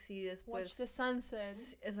picnics y después. Watch the sunset.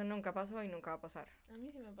 Eso nunca pasó y nunca va a pasar. A mí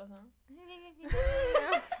sí me pasa.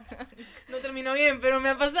 No terminó bien, pero me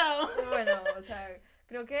ha pasado. Bueno, o sea,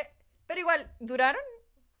 creo que. Pero igual, ¿duraron?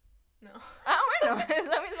 No. Ah, bueno, es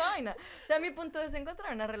la misma vaina. O sea, mi punto es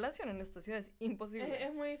encontrar una relación en esta ciudad es imposible.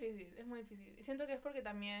 Es muy difícil, es muy difícil. Y siento que es porque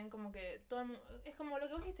también como que todo el mundo, es como lo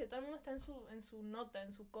que vos dijiste, todo el mundo está en su nota,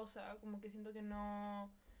 en su cosa, como que siento que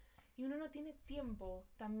no. Y uno no tiene tiempo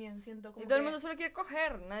también, siento como Y todo el que mundo solo quiere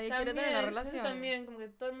coger, nadie quiere también, tener una eso relación. también, como que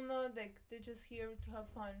todo el mundo, like, they're just here to have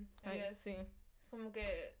fun, I Ay, guess. sí. Como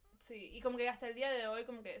que, sí, y como que hasta el día de hoy,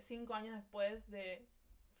 como que 5 años después de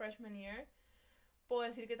freshman year, puedo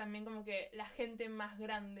decir que también como que la gente más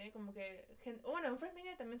grande, como que, bueno, en freshman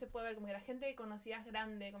year también se puede ver como que la gente que conocías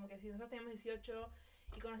grande, como que si nosotros teníamos 18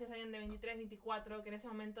 y conocías a alguien de 23, 24, que en ese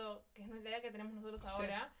momento, que no es la edad que tenemos nosotros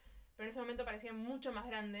ahora, pero en ese momento parecían mucho más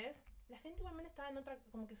grandes, la gente igualmente estaba en otra,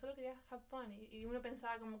 como que solo quería have fun, y uno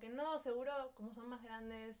pensaba como que no, seguro, como son más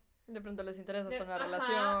grandes, De pronto les interesa hacer una ajá,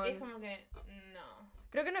 relación. y es como que, no.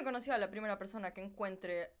 Creo que no he conocido a la primera persona que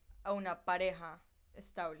encuentre a una pareja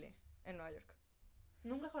estable en Nueva York.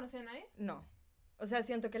 ¿Nunca has conocido a nadie? No. O sea,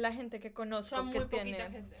 siento que la gente que conozco Son muy que poquita tiene.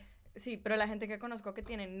 gente. Sí, pero la gente que conozco que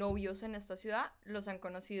tiene novios en esta ciudad los han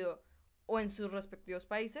conocido o en sus respectivos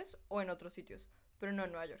países o en otros sitios, pero no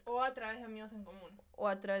en Nueva York. O a través de amigos en común. O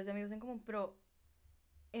a través de amigos en común, pero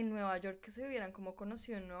en Nueva York, que se hubieran como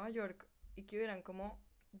conocido en Nueva York y que hubieran como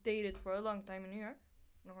dated for a long time en New York,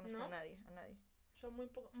 no conozco ¿No? a nadie. Son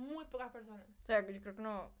muy pocas personas. O sea, yo creo que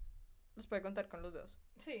no los puede contar con los dedos.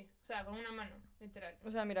 Sí, o sea, con una mano, literal.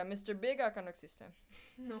 O sea, mira, Mr. Big acá no existe.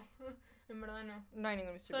 No, en verdad no. No hay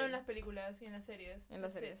ningún Mr. Solo Big. en las películas y en las series. En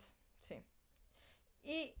las That's it. series, sí.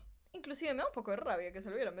 Y inclusive me da un poco de rabia que se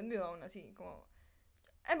lo hubieran vendido aún así, como.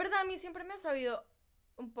 En verdad a mí siempre me ha sabido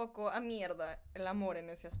un poco a mierda el amor en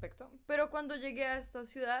ese aspecto, pero cuando llegué a esta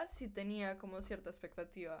ciudad sí tenía como cierta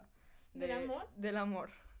expectativa ¿Del amor? del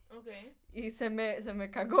amor. Ok. Y se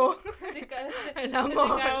me cagó Te cagaste. el Te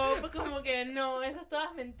amor. cagó, fue como que no, eso es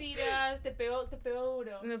todas mentiras, te pegó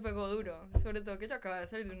duro. Me pegó duro, sobre todo que yo acababa de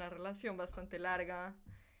salir de una relación bastante larga.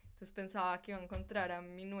 Entonces pensaba que iba a encontrar a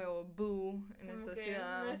mi nuevo boo en Como esta que,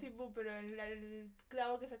 ciudad. no es pu, pero el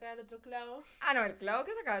clavo que saca el otro clavo. Ah, no, el clavo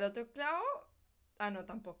que sacaba el otro clavo. Ah, no,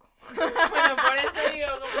 tampoco. Bueno, por eso digo,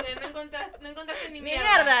 como que no encontraste ni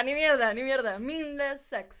mierda. Ni mierda. Meaningless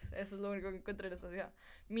sex. Eso es lo único que encontré en esta ciudad.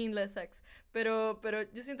 Meaningless sex. Pero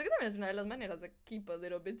yo siento que también es una de las maneras de keep a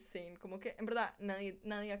little bit sane. Como que, en verdad,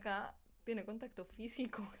 nadie acá tiene contacto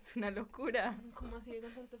físico. Es una locura. ¿Cómo así de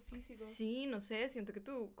contacto físico? Sí, no sé, siento que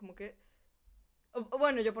tú, como que. O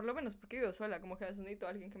bueno, yo por lo menos, porque vivo sola, como que a veces necesito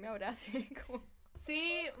a alguien que me abrace. Como.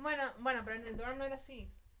 Sí, bueno, pero en el dorm no era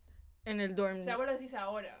así. En el dorm. O sea, vos lo decís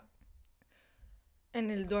ahora. En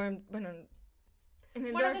el dorm, bueno. En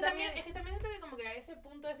el Bueno, dorm también. es que también siento que como que a ese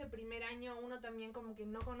punto, ese primer año, uno también como que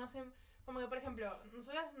no conoce, como que por ejemplo,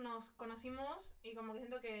 nosotras nos conocimos y como que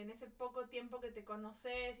siento que en ese poco tiempo que te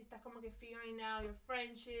conoces y estás como que figuring out your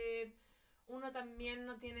friendship, uno también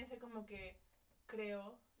no tiene ese como que,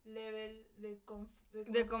 creo, level de,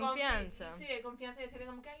 De confianza. sí, de confianza y decirle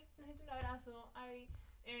como que, ay, necesito un abrazo, ay,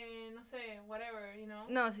 no sé, whatever, you know.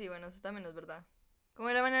 No, sí, bueno, eso también es verdad. Como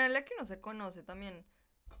de la manera en la que uno se conoce también.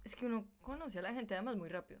 Es que uno conoce a la gente además muy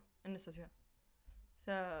rápido en esta ciudad. O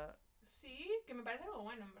sea, Sí, que me parece algo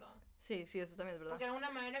bueno, en verdad. sí, sí, eso también es verdad. Porque de alguna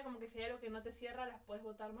manera como que si hay algo que no te cierra, las puedes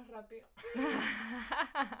botar más rápido.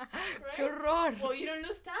 ¡Qué horror! Well, you don't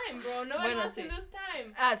lose time, bro. Nobody Bueno, wants sí. to lose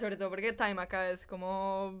time. Ah, sobre todo porque time acá es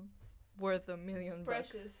como worth a million bucks.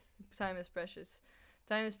 Precious. Time is precious.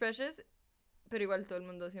 Time is precious, pero igual todo el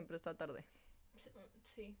mundo siempre está tarde.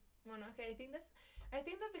 Sí. Bueno, okay, I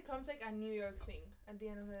think that becomes like a New York thing at the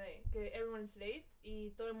end of the day. Que everyone's late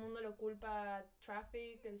y todo el mundo lo culpa a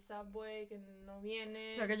traffic, el subway, que no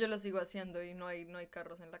viene. Creo que yo lo sigo haciendo y no hay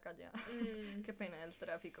carros en la calle. Mm. Qué pena el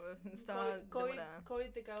tráfico. Estaba demorada.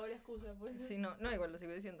 COVID te cagó la excusa, pues. Sí, no, igual lo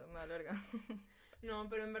sigo diciendo, me da larga. No,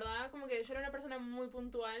 pero en verdad como que yo era una persona muy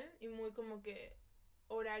puntual y muy como que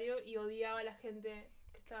horario y odiaba a la gente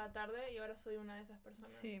que estaba tarde y ahora soy una de esas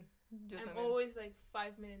personas. Sí, yo I'm también. always like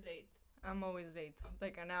 5 minutes late. I'm always late,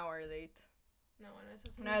 like an hour late. No, bueno, eso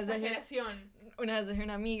es Una una vez dejé- exageración. Una vez dejé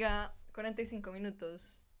una amiga 45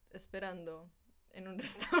 minutos esperando en un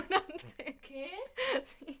restaurante. ¿Qué?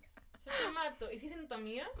 Sí. Yo te mato. ¿Y si siendo tu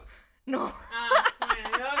amiga? No. Ah,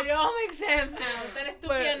 bueno, it all makes sense now. Tan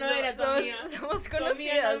estúpida Bueno, no era tu amiga. Somos Tu amiga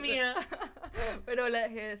conocidas. no mía. Pero la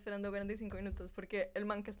dejé esperando 45 minutos porque el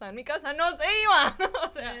man que estaba en mi casa no se iba.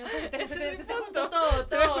 O sea, Se te ese es mi juntó punto. todo,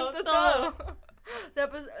 Se me todo, juntó todo. todo. O sea,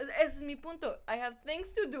 pues ese es mi punto. I have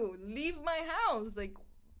things to do. Leave my house. Like,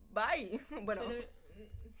 bye. Bueno,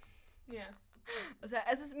 Yeah. o sea,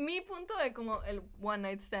 ese es mi punto de como el one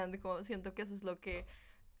night stand. Como siento que eso es lo que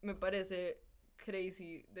me parece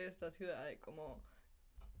crazy de esta ciudad. De como,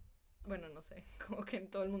 bueno, no sé, como que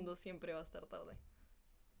todo el mundo siempre va a estar tarde.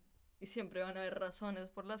 Y siempre van a haber razones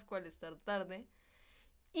por las cuales estar tarde.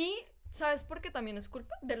 Y, ¿sabes por qué también es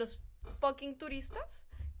culpa? De los fucking turistas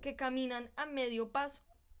que caminan a medio paso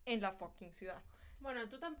en la fucking ciudad. Bueno,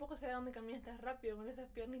 tú tampoco sé de dónde caminas tan rápido con esas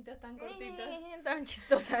piernitas tan cortitas. Tan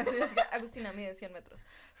chistosas. Es que Agustina mide 100 metros.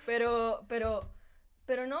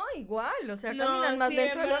 Pero no, igual. O sea, caminan más sí,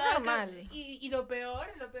 lento de en lo verdad, normal. Y lo peor,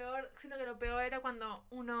 siento que lo peor era cuando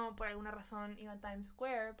uno, por alguna razón, iba a Times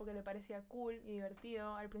Square porque le parecía cool y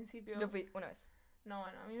divertido al principio. Yo fui una vez. No,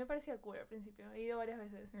 bueno, a mí me parecía cool al principio. He ido varias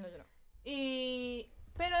veces. No, yo no.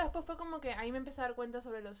 Pero después fue como que ahí me empecé a dar cuenta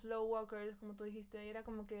sobre los slow walkers, como tú dijiste. Y era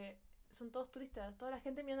como que son todos turistas. Toda la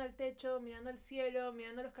gente mirando al techo, mirando al cielo,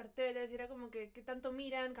 mirando los carteles. Y era como que, ¿qué tanto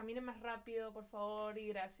miran? Caminen más rápido, por favor, y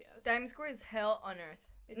gracias. Times Square is hell on earth.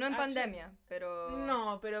 It's No en actually- pandemia, pero...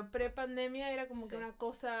 No, pero pre-pandemia era como que Sí. una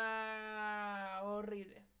cosa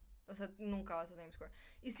horrible. O sea, nunca vas a Times Square.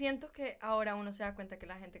 Y siento que ahora uno se da cuenta que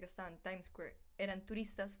la gente que estaba en Times Square eran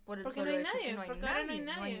turistas por el Porque solo no hay hecho nadie, que no hay porque ahora nadie.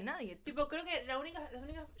 no hay nadie. Tú- Tipo, creo que las únicas,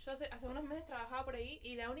 yo hace unos meses trabajaba por ahí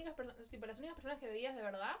y las únicas personas que veías de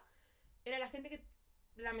verdad era la gente que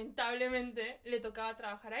lamentablemente le tocaba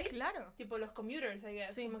trabajar ahí. Claro. Tipo los commuters, I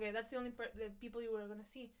guess. Sí. Como que that's the only the people you were gonna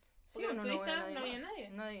see. Sí, Porque los uno no ve a turistas nadie no había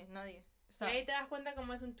más. nadie. Nadie. O Y sea, ahí te das cuenta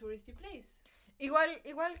cómo es un touristy place. igual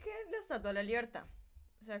que la Estatua de la Libertad.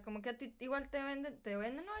 O sea, como que a ti igual te venden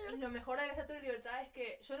Nueva Y York. lo mejor de la Estatua de la Libertad es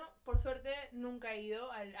que yo, no, por suerte, nunca he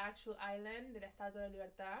ido al actual island de la Estatua de la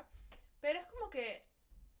Libertad. Pero es como que,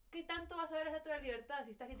 ¿qué tanto vas a ver la Estatua de la Libertad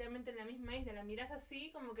si estás literalmente en la misma isla? La miras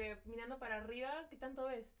así, como que mirando para arriba, ¿qué tanto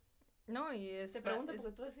ves? No, y es... Te pregunto es-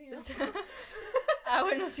 porque tú has ido. Ah,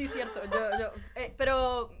 bueno, sí, cierto.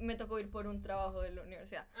 Pero me tocó ir por un trabajo de la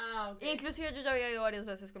universidad. Ah, ok. Inclusive yo ya había ido varias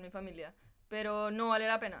veces con mi familia, pero no vale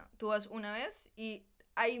la pena. Tú vas una vez y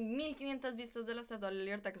hay 1500 vistas de la Estatua de la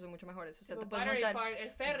Libertad que son mucho mejores. O sea, Tipo te puedes Battery montar Park,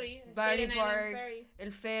 el ferry, Battery Staten Island Park, Ferry,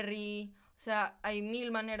 el ferry. O sea, hay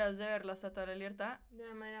 1000 maneras de ver la Estatua de la Libertad de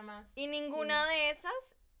una manera más. y ninguna de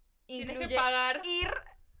esas Tienes incluye que pagar. ir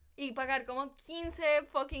y pagar como 15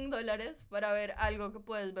 fucking dólares para ver algo que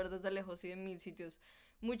puedes ver desde lejos y de 1000 sitios.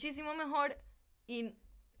 Muchísimo mejor, y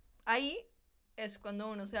ahí es cuando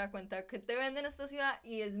uno se da cuenta que te venden esta ciudad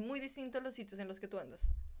y es muy distinto a los sitios en los que tú andas.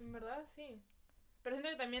 En verdad, sí. Pero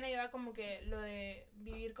siento que también ahí va como que lo de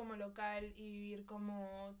vivir como local y vivir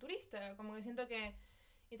como turista. Como que siento que...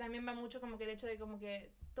 Y también va mucho como que el hecho de como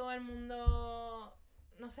que todo el mundo...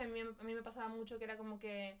 No sé, a mí me pasaba mucho que era como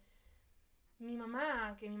que... mi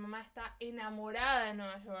mamá está enamorada de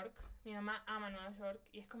Nueva York. mi mamá ama Nueva York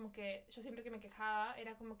y es como que yo siempre que me quejaba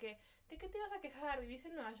era como que, ¿de qué te vas a quejar? Vivís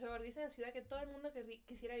en Nueva York, vivís en la ciudad que todo el mundo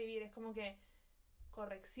quisiera vivir. Es como que,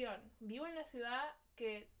 corrección, vivo en la ciudad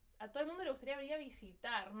que a todo el mundo le gustaría venir a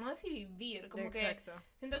visitar, no es si vivir, como Exacto. que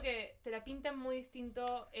siento que te la pintan muy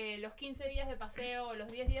distinto los 15 días de paseo o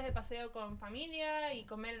los 10 días de paseo con familia y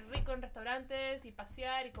comer rico en restaurantes y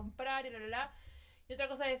pasear y comprar y bla. Y otra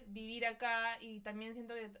cosa es vivir acá y también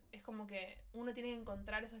siento que es como que uno tiene que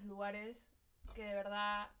encontrar esos lugares que de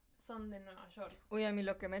verdad son de Nueva York. Uy, a mí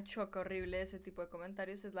lo que me choca horrible de ese tipo de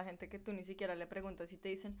comentarios es la gente que tú ni siquiera le preguntas y te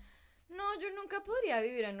dicen, no, yo nunca podría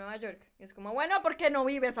vivir en Nueva York. Y es como, bueno, ¿por qué no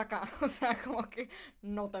vives acá? O sea, como que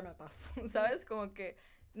no te metas, ¿sabes? Como que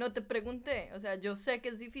no te pregunté. O sea, yo sé que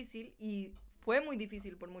es difícil y fue muy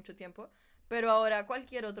difícil por mucho tiempo, pero ahora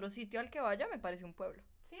cualquier otro sitio al que vaya me parece un pueblo.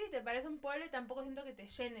 Sí, te parece un pueblo y tampoco siento que te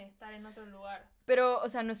llene estar en otro lugar. Pero, o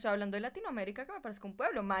sea, no estoy hablando de Latinoamérica que me parezca un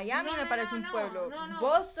pueblo. Miami me parece un pueblo. No.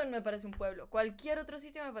 Boston me parece un pueblo. Cualquier otro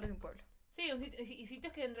sitio me parece un pueblo. Sí, y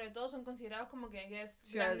sitios que dentro de todo son considerados como que es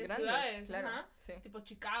Ciudades grandes ciudades, claro, ajá. sí. Tipo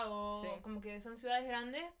Chicago, Sí. como que son ciudades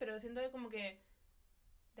grandes, pero siento que como que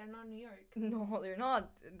they're not New York. No, they're not.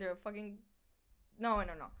 They're fucking... No,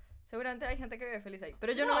 bueno, no. Seguramente hay gente que vive feliz ahí.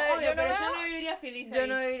 Pero yo No, no, obvio, yo no, pero veo- yo no viviría feliz yo ahí.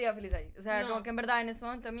 no viviría feliz ahí. O sea, No. como que en verdad en este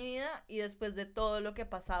momento de mi vida y después de todo lo que he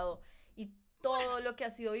pasado y todo lo que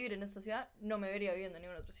ha sido vivir en esta ciudad, no me vería viviendo en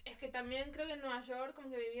ningún otro sitio. Es que también creo que en Nueva York, como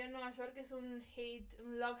que vivir en Nueva York es un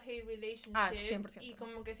love-hate relationship. Ah, 100%. Y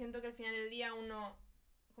como que siento que al final del día uno,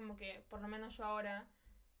 como que, por lo menos yo ahora,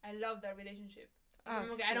 I love that relationship. Ah,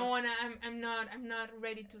 Como que sí. I don't wanna, I'm not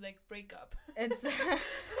ready to like break up. It's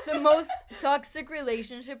the most toxic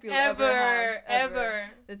relationship you'll ever have.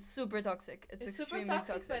 Ever. It's super toxic. It's super extremely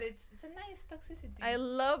toxic, but it's a nice toxicity. I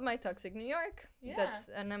love my toxic New York. Yeah. That's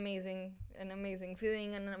an amazing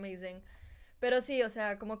feeling, an amazing. Pero sí, o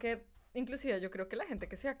sea, como que inclusive yo creo que la gente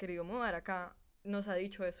que se ha querido mudar acá nos ha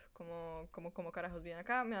dicho eso, como carajos vienen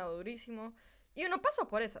acá, me ha dado durísimo. Y uno pasó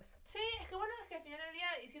por esas. Sí, es que bueno, es que al final del día,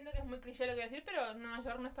 y siento que es muy cliché lo que voy a decir, pero Nueva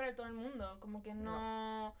York no es para todo el mundo, como que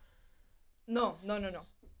no... No.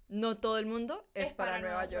 No todo el mundo es para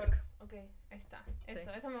Nueva York. Ok, ahí está.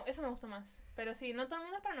 Eso me gustó más. Pero sí, no todo el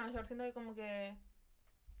mundo es para Nueva York, siento que como que...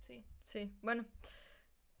 Sí. Sí, bueno.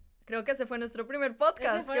 Creo que ese fue nuestro primer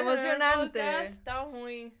podcast. Ese fue ¡Qué nuestro primer emocionante! podcast. Estamos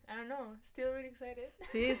muy, I don't know, still really excited.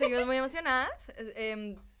 Sí, seguimos muy emocionadas.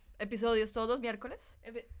 Episodios todos los miércoles.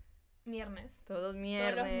 Viernes. Todos los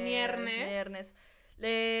viernes. Todos los viernes.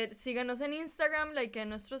 Síganos en Instagram, like en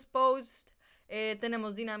nuestros posts.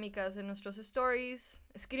 Tenemos dinámicas en nuestros stories.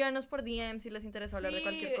 Escríbanos por DM si les interesa hablar de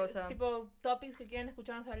cualquier cosa. Tipo topics que quieran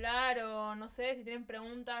escucharnos hablar o no sé, si tienen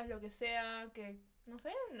preguntas, lo que sea, que no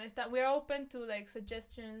sé, we're open to like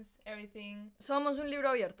suggestions, everything. Somos un libro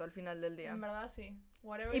abierto al final del día. En verdad sí.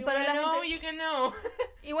 Whatever Y you para wanna la know, gente- you can know.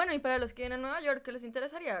 Y bueno, y para los que vienen a Nueva York, ¿qué les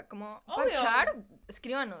interesaría? Como Obvio. parchar,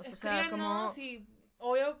 escríbanos. O sea, como... Escríbanos y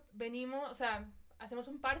obvio venimos, o sea, hacemos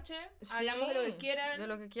un parche, hablamos de lo que Sí, quieran. de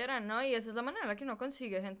lo que quieran, ¿no? Y esa es la manera en la que uno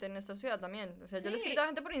consigue gente en esta ciudad también. O sea, yo le he Sí. escrito a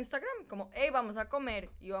gente por Instagram como, hey, vamos a comer,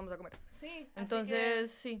 y vamos a comer. Sí,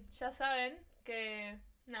 Entonces, sí, así que ya saben que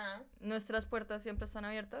nada. nuestras puertas siempre están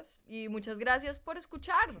abiertas. Y muchas gracias por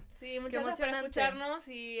escuchar. Sí, muchas gracias por emocionante. escucharnos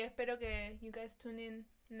y espero que you guys tune in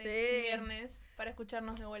next Sí. viernes para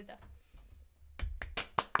escucharnos de vuelta.